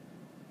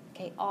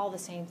 Okay, all the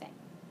same thing.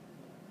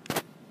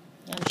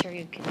 I'm sure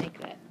you can make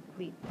that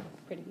leap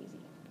pretty easy.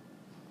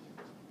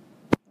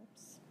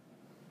 Oops.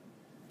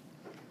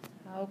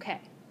 Okay.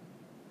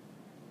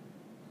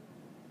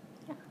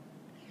 Yeah.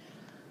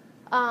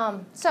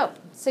 So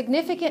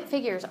significant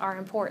figures are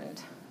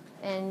important,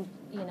 and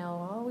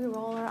we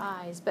roll our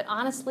eyes, but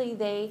honestly,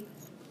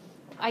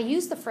 I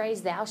use the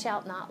phrase "thou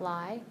shalt not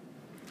lie,"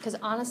 because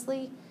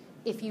honestly,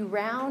 if you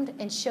round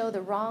and show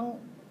the wrong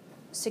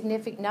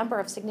number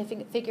of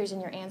significant figures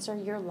in your answer,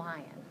 you're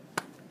lying,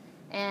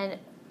 and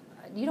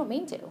you don't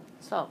mean to.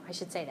 So I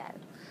should say that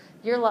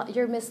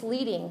you're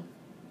misleading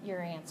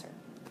your answer.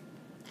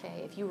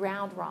 Okay, if you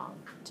round wrong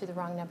to the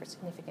wrong number of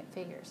significant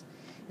figures,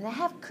 and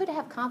that could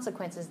have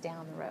consequences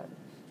down the road.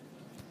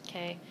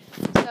 Okay,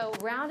 so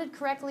rounded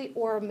correctly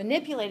or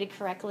manipulated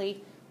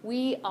correctly,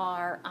 we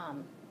are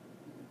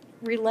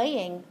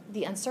relaying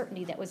the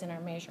uncertainty that was in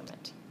our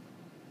measurement.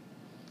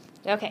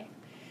 Okay,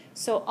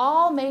 so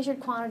all measured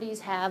quantities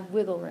have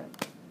wiggle room.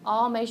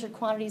 All measured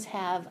quantities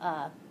have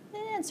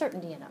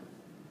uncertainty in them.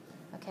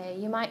 Okay,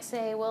 you might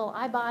say, well,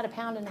 I bought 1.5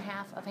 pounds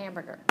of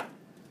hamburger.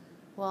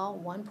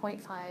 Well,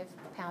 1.5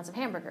 pounds of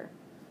hamburger.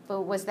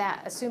 But was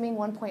that assuming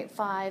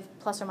 1.5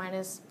 plus or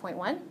minus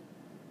 0.1?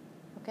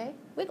 Okay,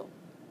 wiggle.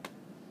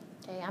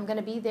 Okay, I'm going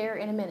to be there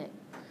in a minute.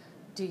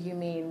 Do you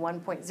mean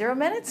 1.0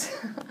 minutes?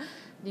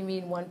 Do you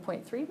mean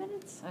 1.3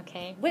 minutes?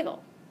 Okay,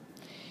 wiggle.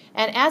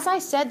 And as I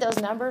said those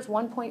numbers,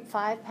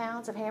 1.5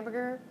 pounds of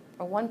hamburger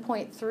or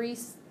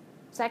 1.3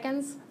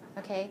 seconds,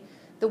 okay,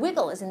 the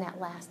wiggle is in that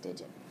last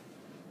digit,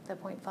 the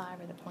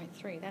 0.5 or the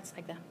 0.3. That's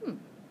like the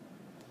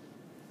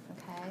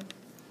Okay.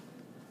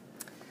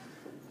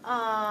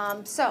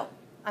 So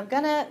I'm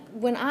gonna,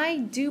 when I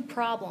do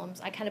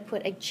problems, I kind of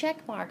put a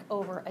check mark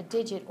over a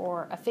digit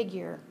or a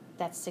figure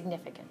that's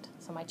significant.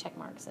 So my check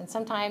marks. And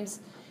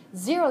sometimes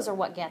zeros are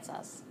what gets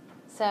us.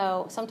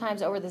 So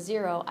sometimes over the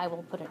 0, I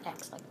will put an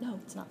X, like, no,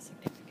 it's not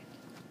significant.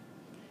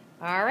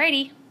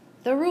 Alrighty,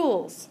 the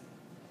rules.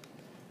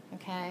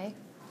 Okay.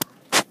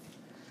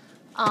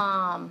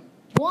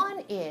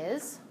 One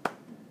is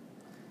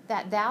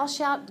that thou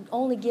shalt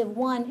only give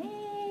one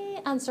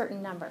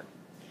uncertain number.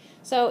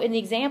 So in the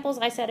examples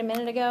I said a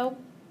minute ago,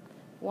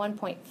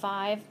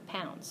 1.5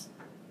 pounds.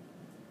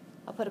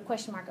 I'll put a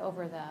question mark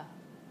over the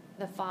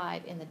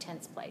 5 in the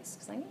tens place.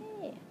 It's like,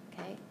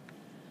 okay.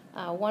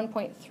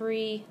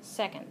 1.3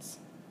 seconds.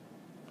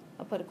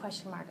 I'll put a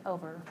question mark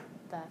over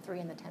the 3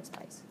 in the tens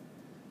place.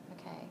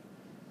 Okay.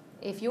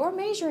 If your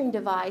measuring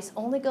device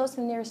only goes to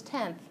the nearest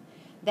tenth,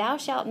 thou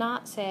shalt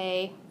not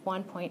say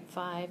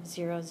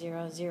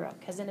 1.5000,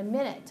 because in a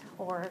minute,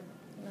 or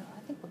I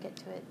think we'll get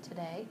to it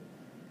today,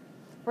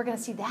 we're going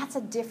to see that's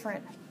a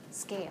different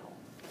scale.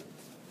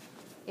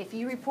 If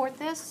you report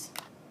this,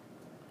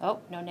 no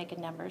naked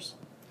numbers.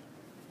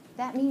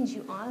 That means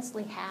you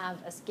honestly have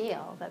a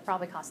scale that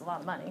probably costs a lot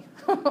of money,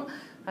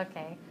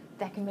 okay,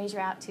 that can measure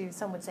out to,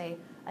 some would say,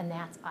 a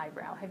gnat's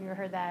eyebrow. Have you ever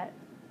heard that?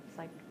 It's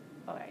like,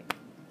 all right.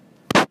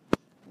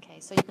 Okay,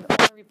 so you can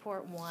only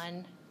report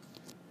one,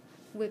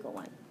 wiggle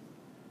one.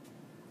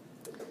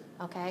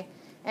 Okay,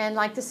 and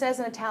like this says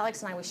in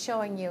italics, and I was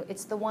showing you,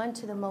 it's the one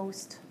to the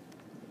most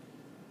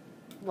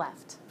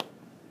left.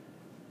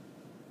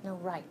 No,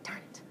 right,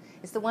 darn it.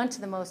 It's the one to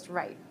the most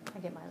right. I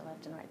get my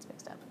left and rights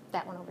mixed up.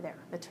 That one over there,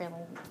 the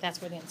trailing,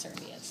 that's where the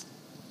uncertainty is.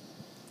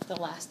 The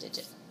last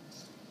digit.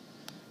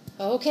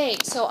 Okay,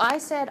 so I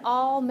said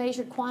all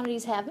measured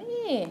quantities have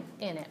in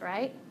it,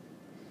 right?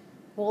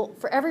 Well,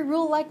 for every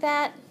rule like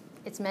that,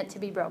 it's meant to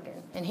be broken.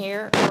 And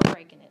here, we're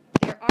breaking it.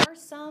 There are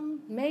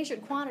some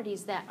measured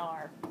quantities that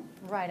are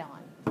right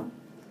on.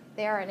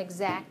 They are an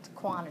exact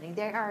quantity.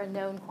 They are a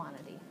known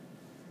quantity.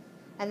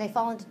 And they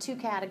fall into 2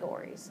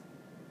 categories.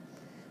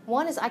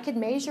 One is I could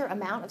measure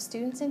amount of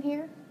students in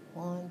here.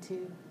 1,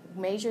 2,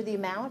 measure the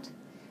amount.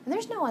 And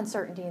there's no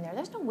uncertainty in there.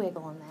 There's no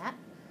wiggle in that.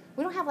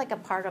 We don't have like a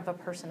part of a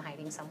person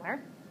hiding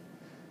somewhere.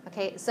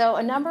 Okay, so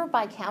a number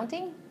by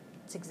counting,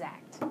 it's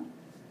exact.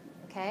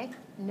 Okay,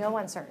 no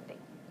uncertainty.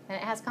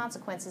 And it has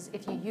consequences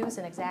if you use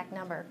an exact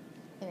number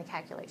in a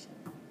calculation.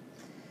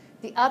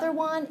 The other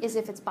one is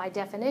if it's by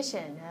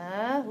definition.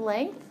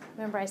 Length,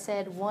 remember I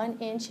said 1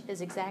 inch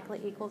is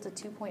exactly equal to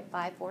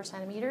 2.54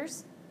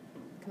 centimeters.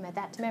 Commit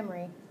that to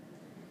memory.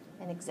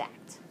 And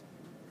exact.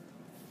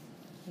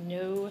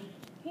 No.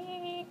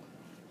 Okay.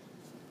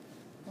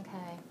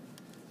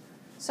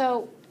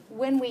 So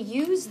when we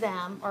use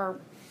them, or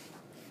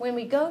when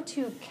we go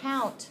to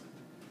count,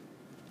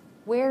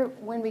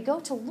 when we go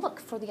to look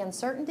for the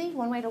uncertainty,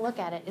 one way to look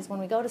at it is when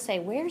we go to say,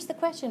 where's the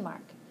question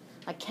mark?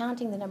 Like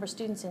counting the number of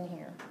students in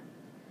here.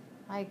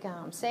 Like,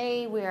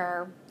 say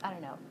we're,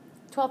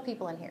 12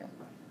 people in here.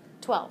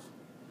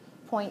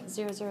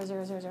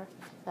 12.00000.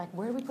 Like,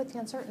 where do we put the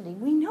uncertainty?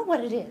 We know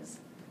what it is.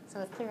 So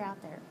it's clear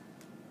out there.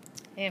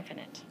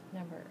 Infinite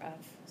number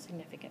of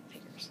significant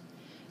figures.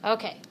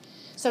 Okay,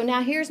 So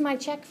now here's my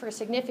check for a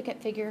significant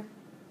figure,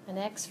 an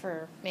X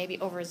for maybe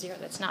over a 0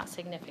 that's not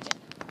significant.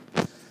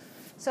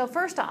 So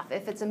first off,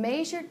 if it's a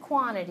measured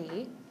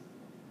quantity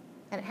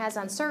and it has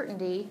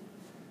uncertainty,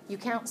 you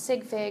count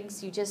sig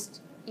figs, you just,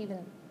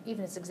 even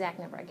its exact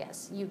number, I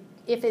guess.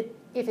 If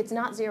it's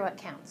not 0, it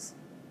counts.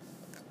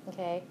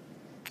 Okay?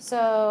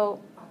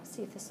 So, let's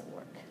see if this will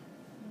work.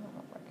 No, it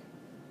won't work.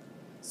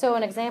 So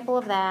an example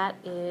of that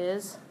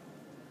is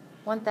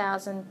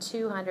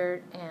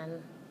 1,200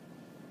 and,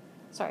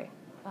 sorry,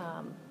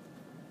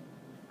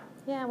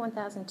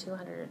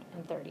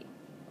 1,230.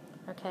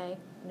 Okay?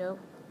 Nope.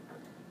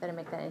 Better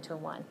make that into a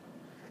 1.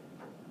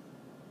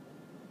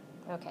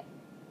 Okay.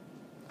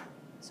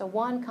 So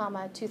 1,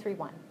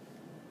 231.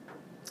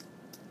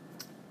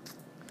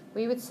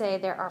 We would say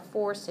there are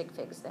 4 sig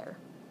figs there.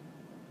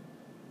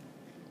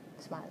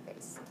 Smiley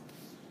face.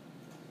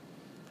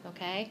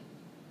 Okay?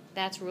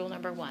 That's rule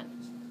number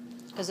 1.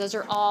 Because those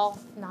are all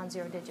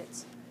non-zero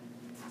digits.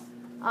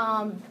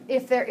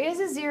 If there is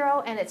a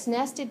 0 and it's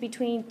nested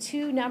between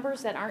 2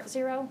 numbers that aren't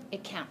 0,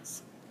 it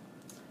counts.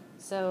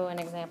 So an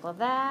example of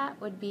that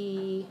would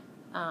be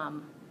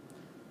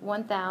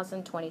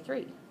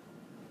 1,023.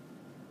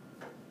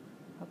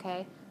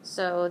 Okay?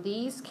 So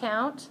these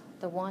count,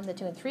 the 1, the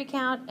 2, and 3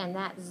 count, and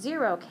that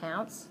 0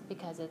 counts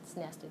because it's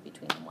nested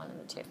between the 1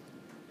 and the 2.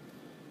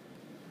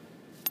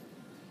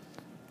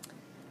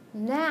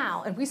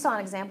 Now, and we saw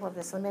an example of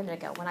this a minute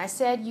ago. When I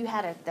said you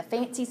had the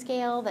fancy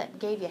scale that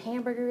gave you a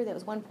hamburger that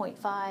was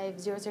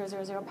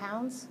 1.50000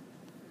 pounds,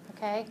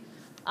 okay?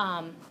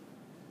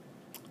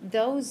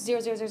 Those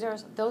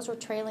 000s, those were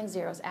trailing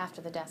zeros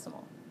after the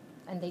decimal,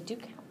 and they do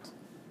count.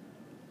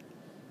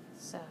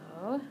 So,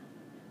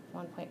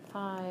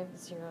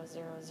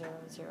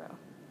 1.50000.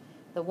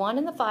 The 1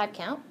 and the 5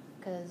 count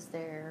because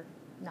they're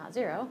not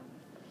 0.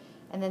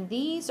 And then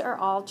these are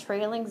all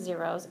trailing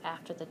zeros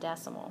after the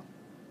decimal.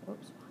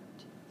 Oops, 1,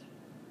 2,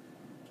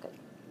 3. Good.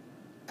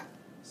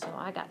 So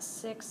I got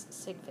 6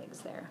 sig figs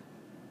there.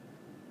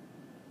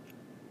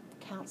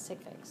 Count sig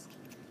figs.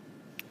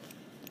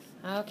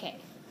 Okay.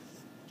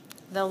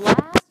 The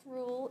last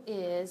rule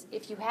is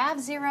if you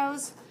have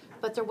zeros,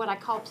 but they're what I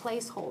call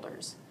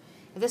placeholders.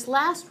 This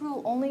last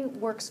rule only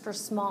works for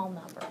small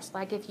numbers,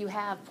 like if you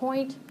have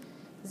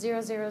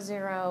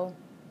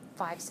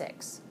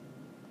 0.00056.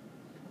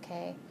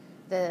 Okay,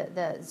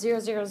 the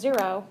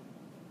 000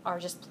 are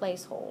just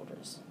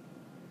placeholders.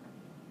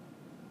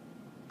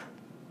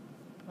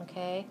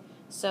 Okay,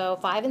 so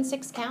 5 and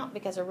 6 count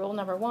because of rule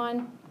number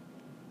 1,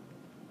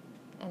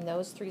 and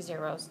those 3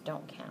 zeros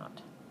don't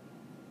count.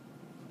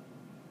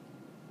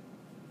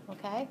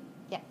 Okay?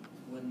 Yeah.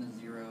 Wouldn't the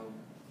 0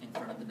 in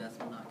front of the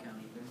decimal not count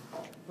either?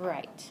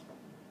 Right.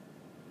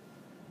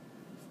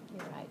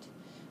 You're right.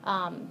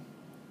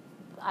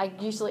 I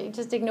usually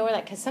just ignore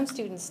that because some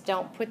students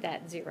don't put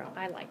that 0.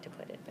 I like to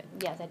put it, but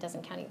yeah, that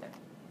doesn't count either.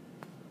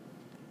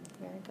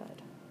 Very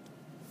good.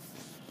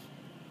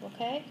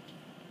 Okay?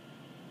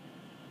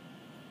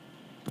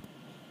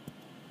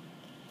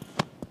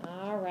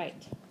 All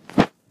right.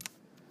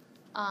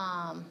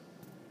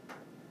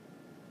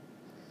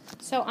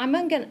 So I'm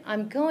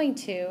going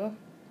to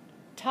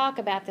talk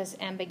about this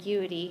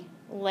ambiguity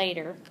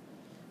later,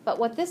 but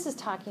what this is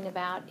talking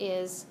about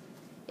is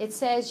it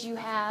says you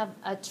have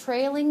a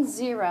trailing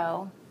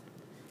 0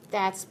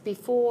 that's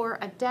before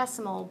a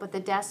decimal, but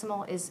the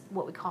decimal is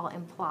what we call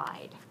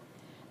implied.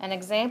 An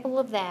example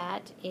of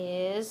that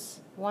is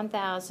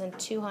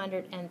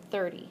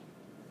 1,230.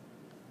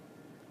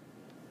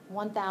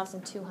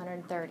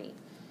 1,230. If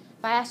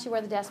I asked you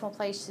where the decimal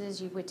place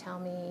is, you would tell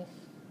me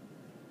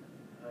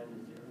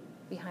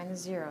behind the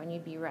 0, and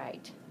you'd be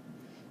right.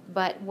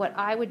 But what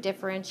I would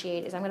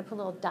differentiate is I'm going to put a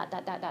little dot,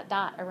 dot, dot, dot,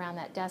 dot around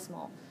that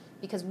decimal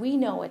because we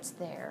know it's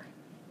there.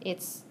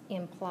 It's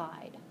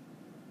implied.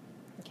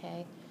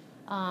 Okay?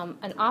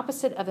 An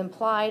opposite of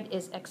implied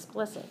is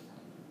explicit.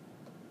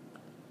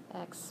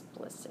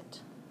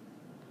 Explicit.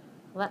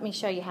 Let me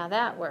show you how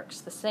that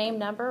works. The same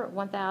number,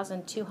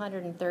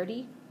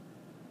 1,230,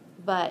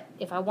 but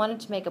if I wanted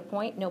to make a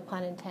point, no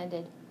pun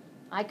intended,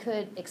 I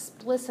could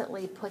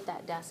explicitly put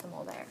that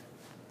decimal there.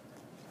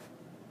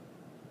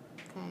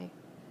 Okay?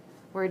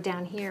 Where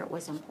down here it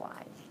was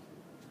implied.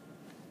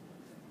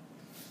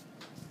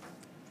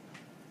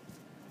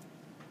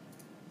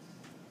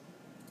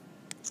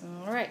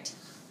 All right.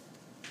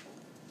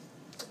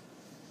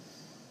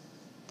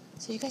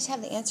 So you guys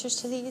have the answers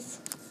to these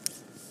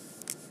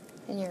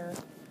in your,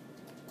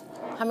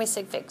 how many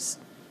sig figs?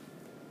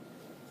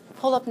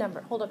 Hold up your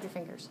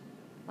fingers.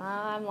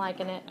 I'm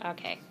liking it.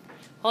 Okay.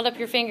 Hold up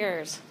your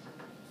fingers.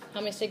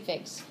 How many sig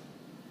figs?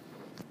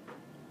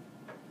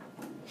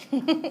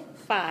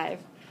 5.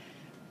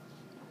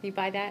 You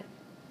buy that?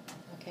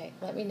 Okay,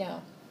 let me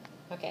know.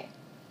 Okay.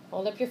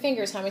 Hold up your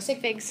fingers. How many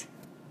sig figs?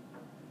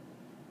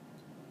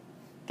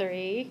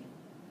 3.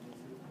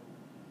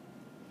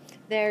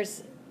 There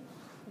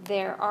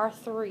are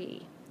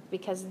 3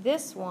 because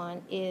this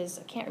one is,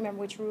 I can't remember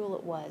which rule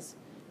it was,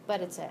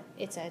 but it's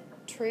a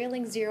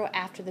trailing 0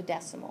 after the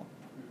decimal.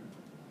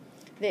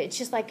 It's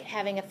just like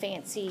having a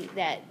fancy,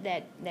 that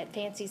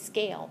fancy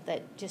scale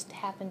that just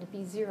happened to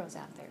be zeros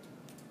out there.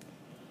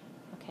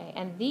 Okay,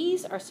 and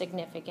these are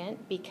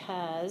significant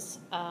because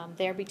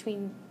they're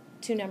between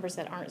two numbers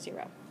that aren't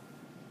zero.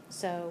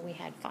 So we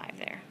had 5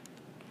 there.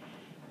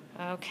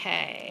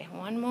 Okay,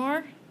 one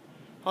more.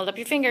 Hold up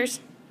your fingers.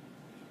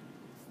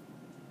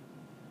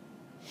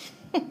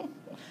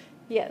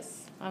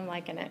 Yes, I'm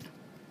liking it.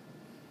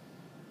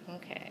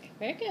 Okay,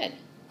 very good.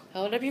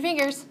 Hold up your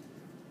fingers.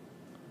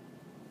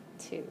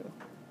 2.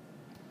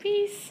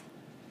 Peace.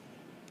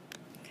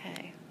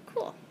 Okay,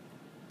 cool.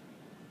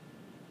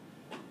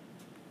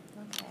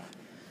 Okay.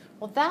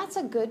 Well, that's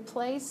a good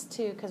place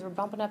to, because we're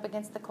bumping up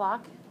against the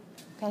clock,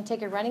 kind of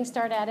take a running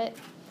start at it.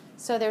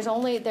 So there's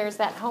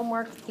that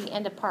homework at the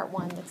end of part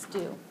 1 that's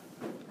due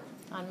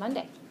on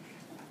Monday.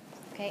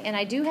 Okay, and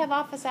I do have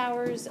office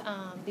hours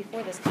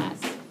before this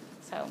class,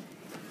 so.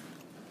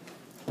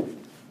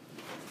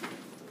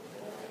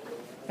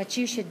 But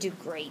you should do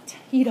great.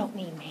 You don't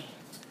need me.